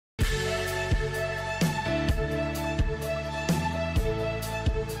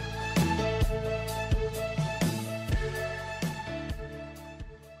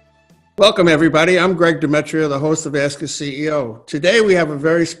Welcome, everybody. I'm Greg Demetrio, the host of Ask a CEO. Today, we have a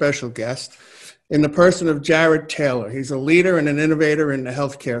very special guest in the person of Jared Taylor. He's a leader and an innovator in the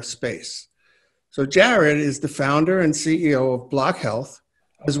healthcare space. So Jared is the founder and CEO of BlocHealth,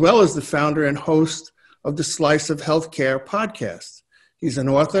 as well as the founder and host of the Slice of Healthcare podcast. He's an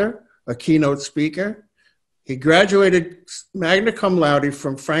author, a keynote speaker. He graduated magna cum laude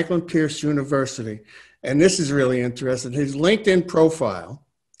from Franklin Pierce University. And this is really interesting. His LinkedIn profile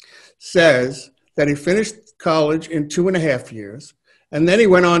says that he finished college in 2.5 years, and then he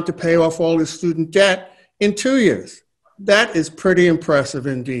went on to pay off all his student debt in 2 years. That is pretty impressive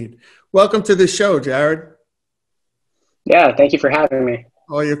indeed. Welcome to the show, Jared. Yeah, thank you for having me.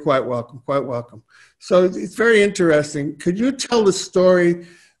 Oh, you're quite welcome, quite welcome. So it's very interesting. Could you tell the story,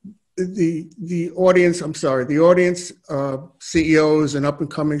 the audience, CEOs and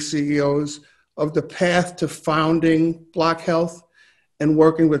up-and-coming CEOs, of the path to founding BlocHealth and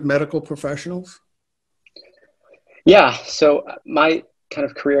working with medical professionals? Yeah, so my kind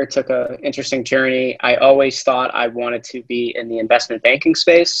of career took an interesting journey. I always thought I wanted to be in the investment banking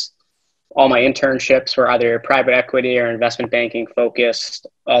space. All my internships were either private equity or investment banking focused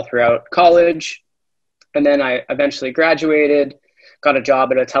all throughout college. And then I eventually graduated, got a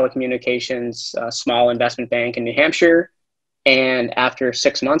job at a telecommunications small investment bank in New Hampshire. And after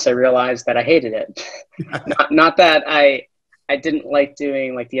 6 months, I realized that I hated it. not that I didn't like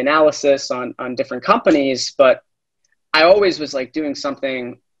doing like the analysis on different companies, but I always was like doing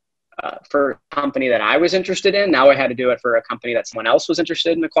something for a company that I was interested in. Now I had to do it for a company that someone else was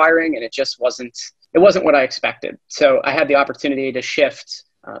interested in acquiring, and it just wasn't what I expected. So I had the opportunity to shift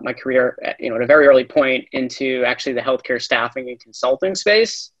my career, at a very early point into actually the healthcare staffing and consulting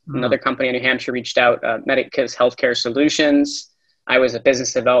space. Another company in New Hampshire reached out, Medicus Healthcare Solutions. I was a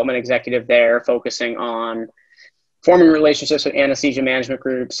business development executive there, focusing on forming relationships with anesthesia management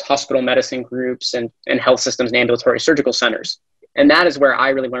groups, hospital medicine groups, and health systems and ambulatory surgical centers. And that is where I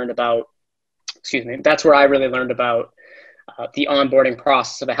really learned about, the onboarding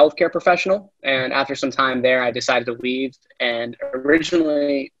process of a healthcare professional. And after some time there, I decided to leave and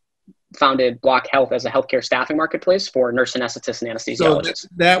originally founded BlocHealth as a healthcare staffing marketplace for nurse anesthetists and anesthesiologists. So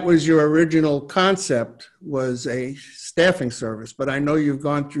that was your original concept, was a staffing service, but I know you've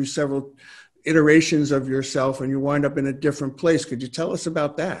gone through several iterations of yourself and you wind up in a different place. Could you tell us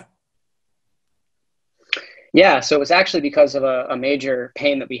about that? Yeah, so it was actually because of a major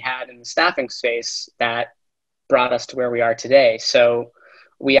pain that we had in the staffing space that brought us to where we are today. So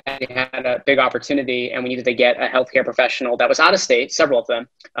we had a big opportunity and we needed to get a healthcare professional that was out of state, several of them,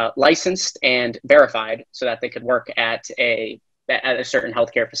 licensed and verified so that they could work at a certain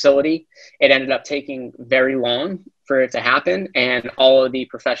healthcare facility. It ended up taking very long for it to happen, and all of the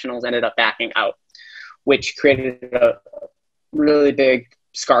professionals ended up backing out, which created a really big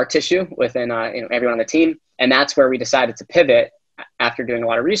scar tissue within everyone on the team. And that's where we decided to pivot after doing a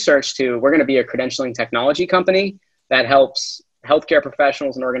lot of research to, we're going to be a credentialing technology company that helps healthcare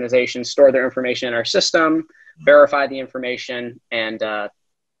professionals and organizations store their information in our system, verify the information, and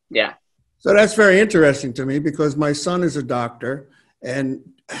yeah. So that's very interesting to me because my son is a doctor. And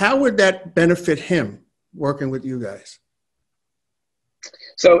how would that benefit him working with you guys?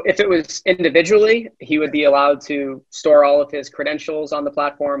 So if it was individually, he would be allowed to store all of his credentials on the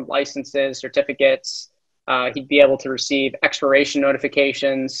platform, licenses, certificates. He'd be able to receive expiration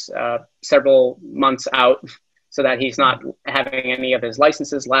notifications several months out so that he's not having any of his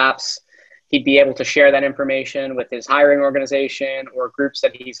licenses lapse. He'd be able to share that information with his hiring organization or groups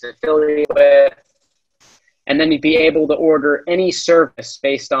that he's affiliated with. And then he'd be able to order any service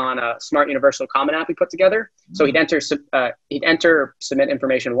based on a smart universal common app we put together. So he'd enter, submit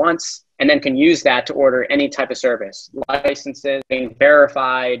information once, and then can use that to order any type of service, licenses, being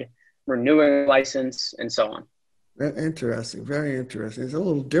verified, renewing license, and so on. Interesting, very interesting. It's a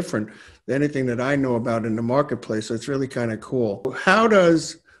little different than anything that I know about in the marketplace, so it's really kind of cool. How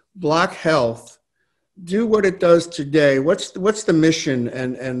does BlocHealth do what it does today? What's the mission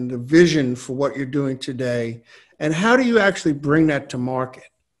and the vision for what you're doing today? And how do you actually bring that to market?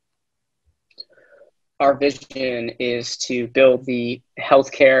 Our vision is to build the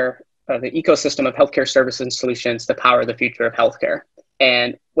healthcare, the ecosystem of healthcare services and solutions to power the future of healthcare.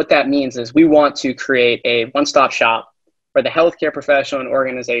 And what that means is we want to create a one-stop shop where the healthcare professional and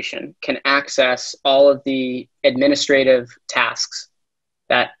organization can access all of the administrative tasks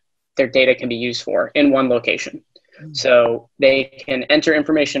that their data can be used for in one location. So they can enter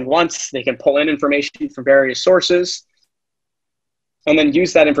information once, they can pull in information from various sources, and then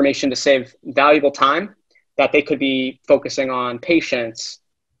use that information to save valuable time that they could be focusing on patients,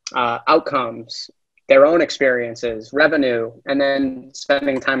 outcomes, their own experiences, revenue, and then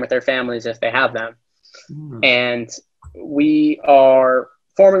spending time with their families if they have them. And we are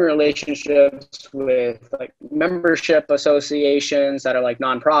forming relationships with like membership associations that are like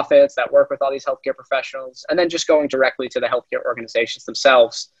nonprofits that work with all these healthcare professionals, and then just going directly to the healthcare organizations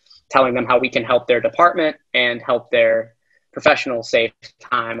themselves, telling them how we can help their department and help their professionals save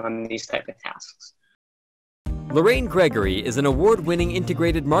time on these type of tasks. Lorraine Gregory is an award-winning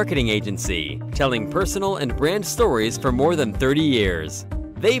integrated marketing agency, telling personal and brand stories for more than 30 years.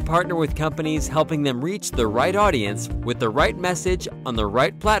 They partner with companies, helping them reach the right audience with the right message on the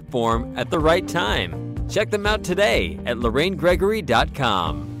right platform at the right time. Check them out today at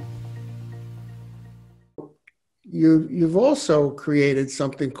lorrainegregory.com. You've also created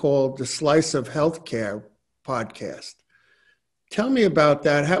something called the Slice of Healthcare podcast. Tell me about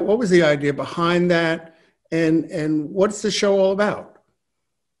that. What was the idea behind that, and what's the show all about?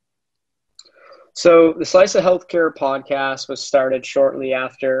 So the Slice of Healthcare podcast was started shortly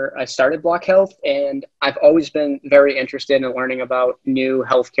after I started BlocHealth, and I've always been very interested in learning about new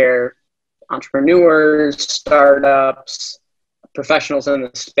healthcare entrepreneurs, startups, professionals in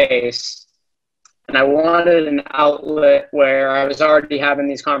the space. And I wanted an outlet where I was already having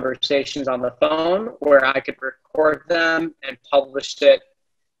these conversations on the phone, where I could record them and publish it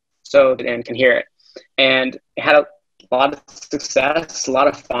so that anyone can hear it. And it had a lot of success, a lot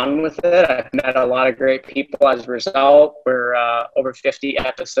of fun with it. I've met a lot of great people as a result. We're over 50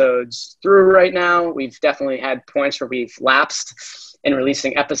 episodes through right now. We've definitely had points where we've lapsed in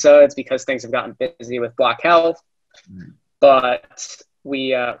releasing episodes because things have gotten busy with BlocHealth. But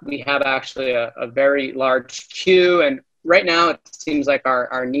we have actually a very large queue. And right now it seems like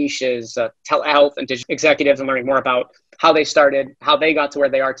our niche is telehealth and digital executives, and learning more about how they started, how they got to where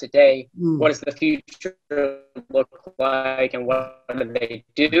they are today, what does the future look like, and what do they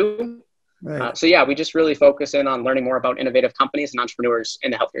do? Right. So yeah, we just really focus in on learning more about innovative companies and entrepreneurs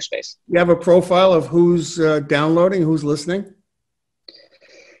in the healthcare space. You have a profile of who's downloading, who's listening?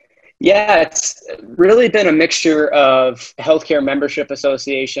 Yeah, it's really been a mixture of healthcare membership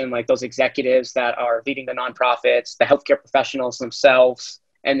association, like those executives that are leading the nonprofits, the healthcare professionals themselves,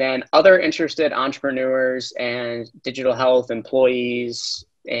 and then other interested entrepreneurs and digital health employees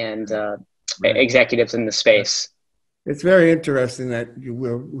and executives in the space. It's very interesting that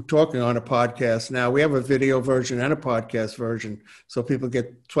we're talking on a podcast now. We have a video version and a podcast version, so people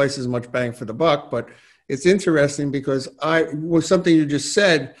get twice as much bang for the buck. But it's interesting because with something you just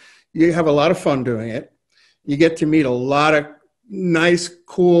said, you have a lot of fun doing it. You get to meet a lot of nice,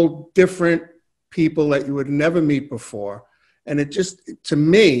 cool, different people that you would never meet before. And it just, to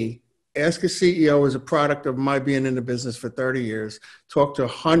me, Ask a CEO is a product of my being in the business for 30 years, talked to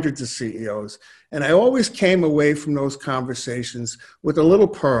hundreds of CEOs. And I always came away from those conversations with a little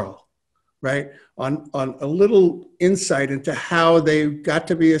pearl, right? On a little insight into how they got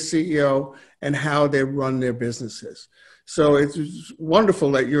to be a CEO and how they run their businesses. So it's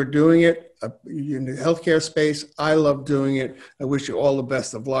wonderful that you're doing it in the healthcare space. I love doing it. I wish you all the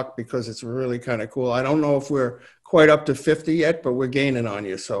best of luck because it's really kind of cool. I don't know if we're quite up to 50 yet, but we're gaining on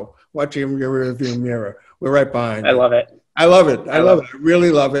you. So watch your rearview mirror. We're right behind you. I love it. I love it. I love it. I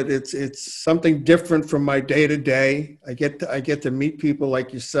really love it. It's something different from my day to day. I get to meet people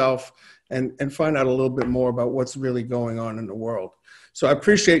like yourself and find out a little bit more about what's really going on in the world. So I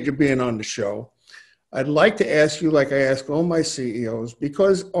appreciate you being on the show. I'd like to ask you, like I ask all my CEOs,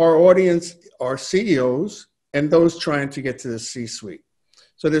 because our audience are CEOs and those trying to get to the C-suite.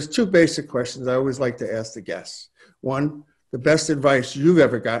 So there's two basic questions I always like to ask the guests. One, the best advice you've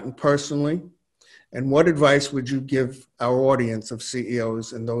ever gotten personally, and what advice would you give our audience of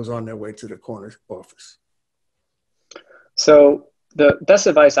CEOs and those on their way to the corner office? So the best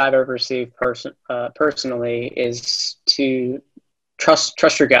advice I've ever received personally is to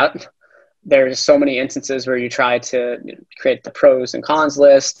trust your gut. There's so many instances where you try to create the pros and cons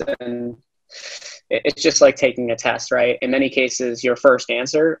list, and it's just like taking a test, right? In many cases, your first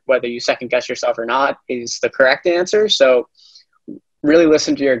answer, whether you second guess yourself or not, is the correct answer. So really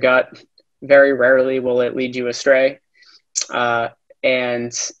listen to your gut. Very rarely will it lead you astray.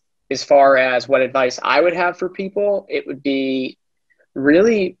 And as far as what advice I would have for people, it would be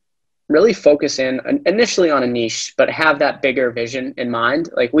really focus in initially on a niche, but have that bigger vision in mind.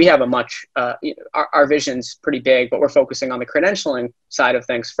 Like we have our vision's pretty big, but we're focusing on the credentialing side of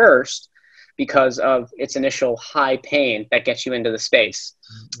things first because of its initial high pain that gets you into the space,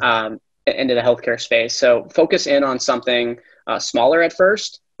 into the healthcare space. So focus in on something smaller at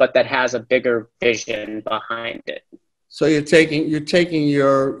first, but that has a bigger vision behind it. So you're taking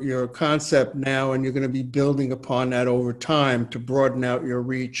your concept now and you're going to be building upon that over time to broaden out your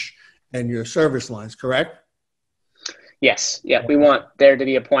reach and your service lines, correct? Yes. Yeah. We want there to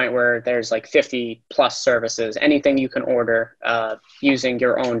be a point where there's like 50 plus services, anything you can order using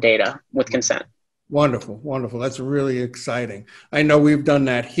your own data with consent. Wonderful. Wonderful. That's really exciting. I know we've done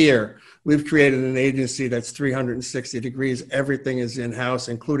that here. We've created an agency that's 360 degrees. Everything is in-house,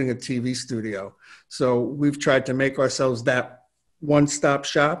 including a TV studio. So we've tried to make ourselves that one-stop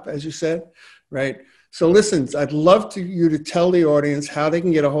shop, as you said, right? So listen, I'd love you to tell the audience how they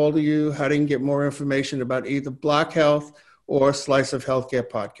can get a hold of you, how they can get more information about either BlocHealth or Slice of Healthcare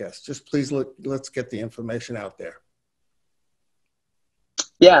podcast. Just please let's get the information out there.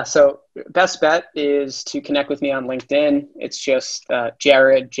 Yeah, so best bet is to connect with me on LinkedIn. It's just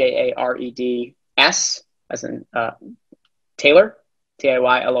Jared, Jareds, as in Taylor,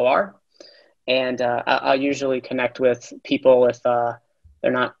 Taylor. And I'll usually connect with people if they're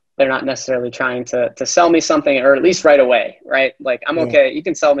not necessarily trying to sell me something, or at least right away, right? Like, I'm okay. You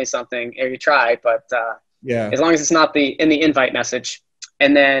can sell me something, or you try, but as long as it's not in the invite message.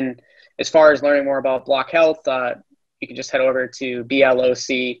 And then as far as learning more about BlocHealth, you can just head over to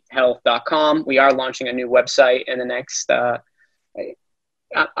blochealth.com. We are launching a new website in the next,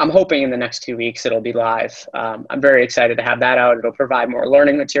 I'm hoping in the next 2 weeks it'll be live. I'm very excited to have that out. It'll provide more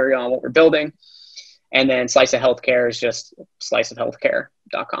learning material on what we're building. And then Slice of Healthcare is just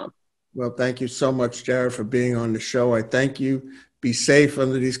sliceofhealthcare.com. Well, thank you so much, Jared, for being on the show. I thank you. Be safe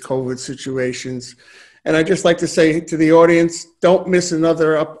under these COVID situations. And I'd just like to say to the audience, don't miss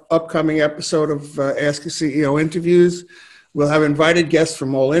another upcoming episode of Ask a CEO interviews. We'll have invited guests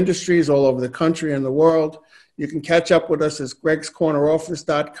from all industries all over the country and the world. You can catch up with us at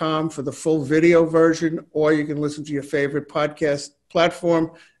gregscorneroffice.com for the full video version, or you can listen to your favorite podcast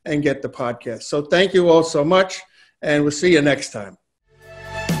platform and get the podcast. So thank you all so much, and we'll see you next time.